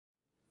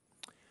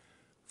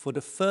For the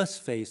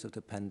first phase of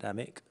the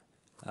pandemic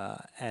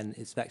and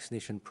its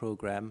vaccination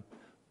program,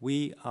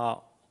 we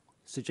are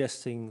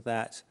suggesting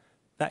that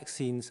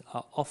vaccines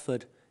are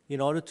offered in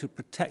order to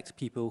protect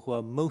people who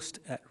are most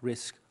at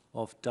risk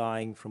of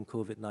dying from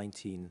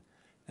COVID-19,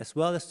 as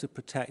well as to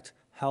protect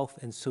health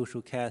and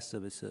social care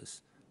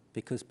services,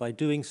 because by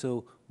doing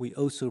so, we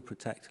also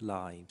protect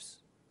lives.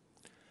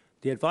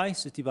 The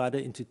advice is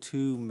divided into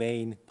two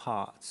main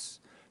parts.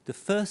 The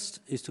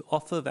first is to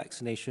offer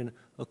vaccination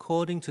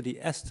according to the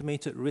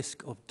estimated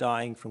risk of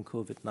dying from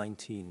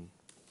COVID-19.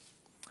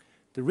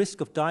 The risk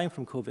of dying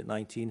from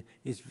COVID-19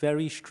 is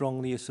very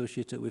strongly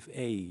associated with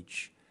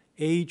age.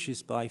 Age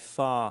is by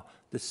far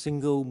the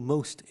single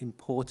most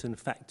important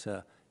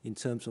factor in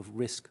terms of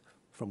risk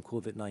from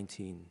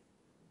COVID-19.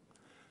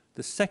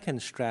 The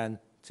second strand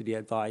to the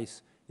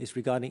advice is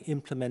regarding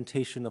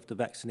implementation of the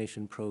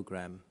vaccination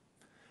program.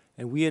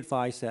 And we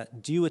advise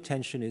that due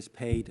attention is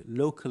paid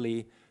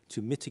locally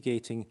to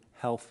mitigating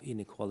health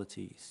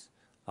inequalities.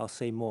 I'll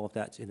say more of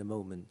that in a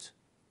moment.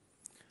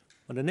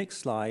 On the next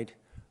slide,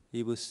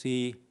 you will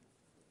see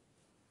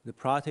the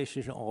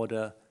prioritization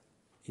order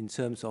in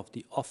terms of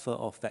the offer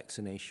of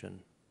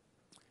vaccination.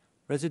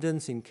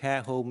 Residents in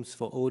care homes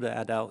for older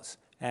adults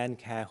and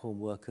care home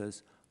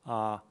workers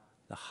are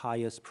the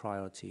highest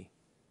priority.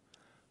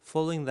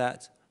 Following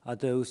that are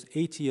those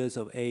 80 years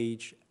of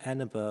age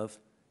and above,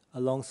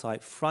 alongside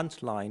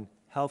frontline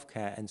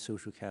healthcare and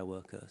social care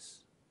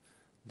workers.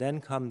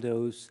 Then come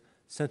those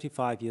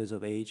 75 years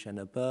of age and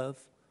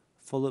above,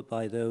 followed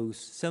by those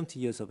 70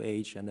 years of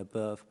age and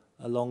above,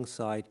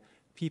 alongside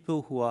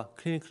people who are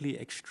clinically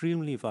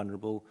extremely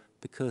vulnerable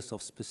because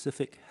of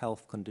specific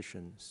health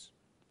conditions.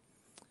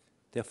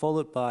 They're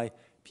followed by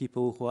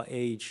people who are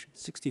aged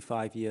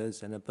 65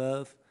 years and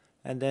above,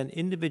 and then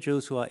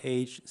individuals who are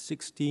aged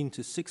 16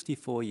 to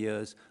 64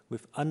 years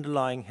with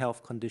underlying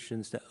health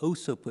conditions that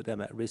also put them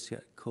at risk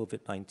of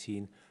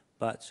COVID-19,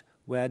 but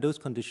where those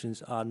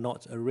conditions are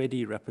not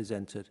already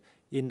represented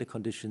in the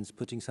conditions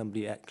putting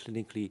somebody at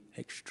clinically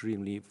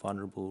extremely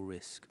vulnerable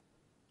risk.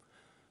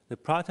 The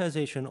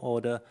prioritization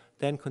order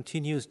then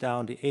continues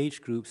down the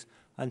age groups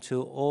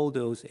until all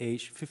those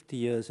aged 50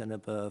 years and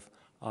above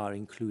are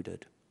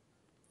included.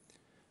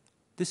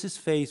 This is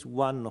phase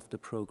one of the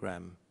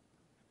program.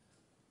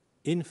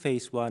 In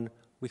phase one,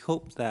 we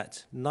hope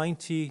that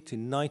 90 to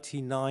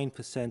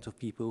 99% of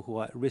people who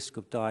are at risk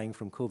of dying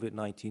from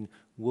COVID-19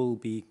 will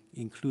be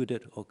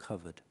included or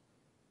covered.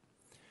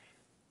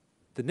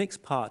 The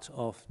next part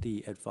of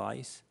the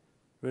advice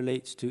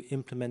relates to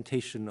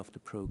implementation of the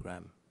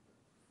program.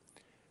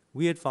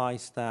 We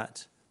advise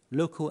that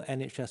local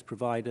NHS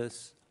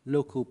providers,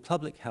 local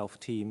public health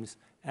teams,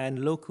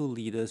 and local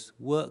leaders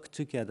work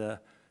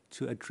together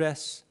to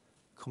address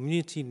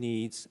community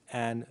needs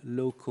and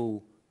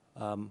local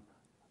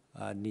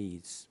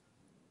needs.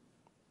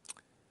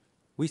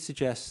 We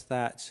suggest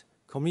that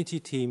community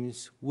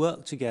teams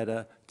work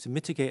together to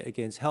mitigate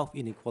against health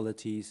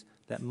inequalities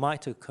that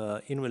might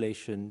occur in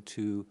relation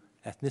to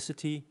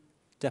ethnicity,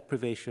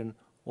 deprivation,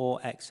 or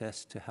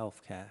access to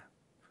health care.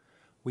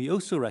 We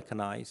also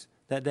recognize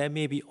that there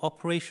may be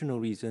operational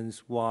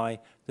reasons why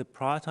the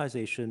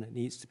prioritization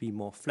needs to be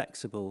more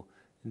flexible,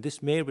 and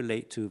this may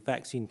relate to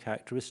vaccine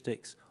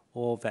characteristics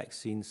or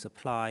vaccine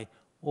supply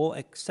or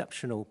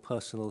exceptional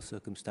personal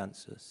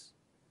circumstances.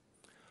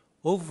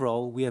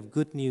 Overall, we have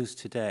good news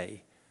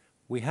today.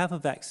 We have a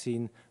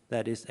vaccine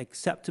that is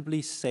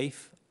acceptably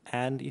safe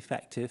and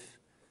effective.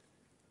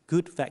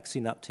 Good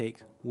vaccine uptake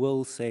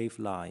will save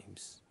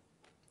lives.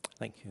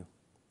 Thank you.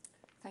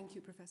 Thank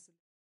you, Professor.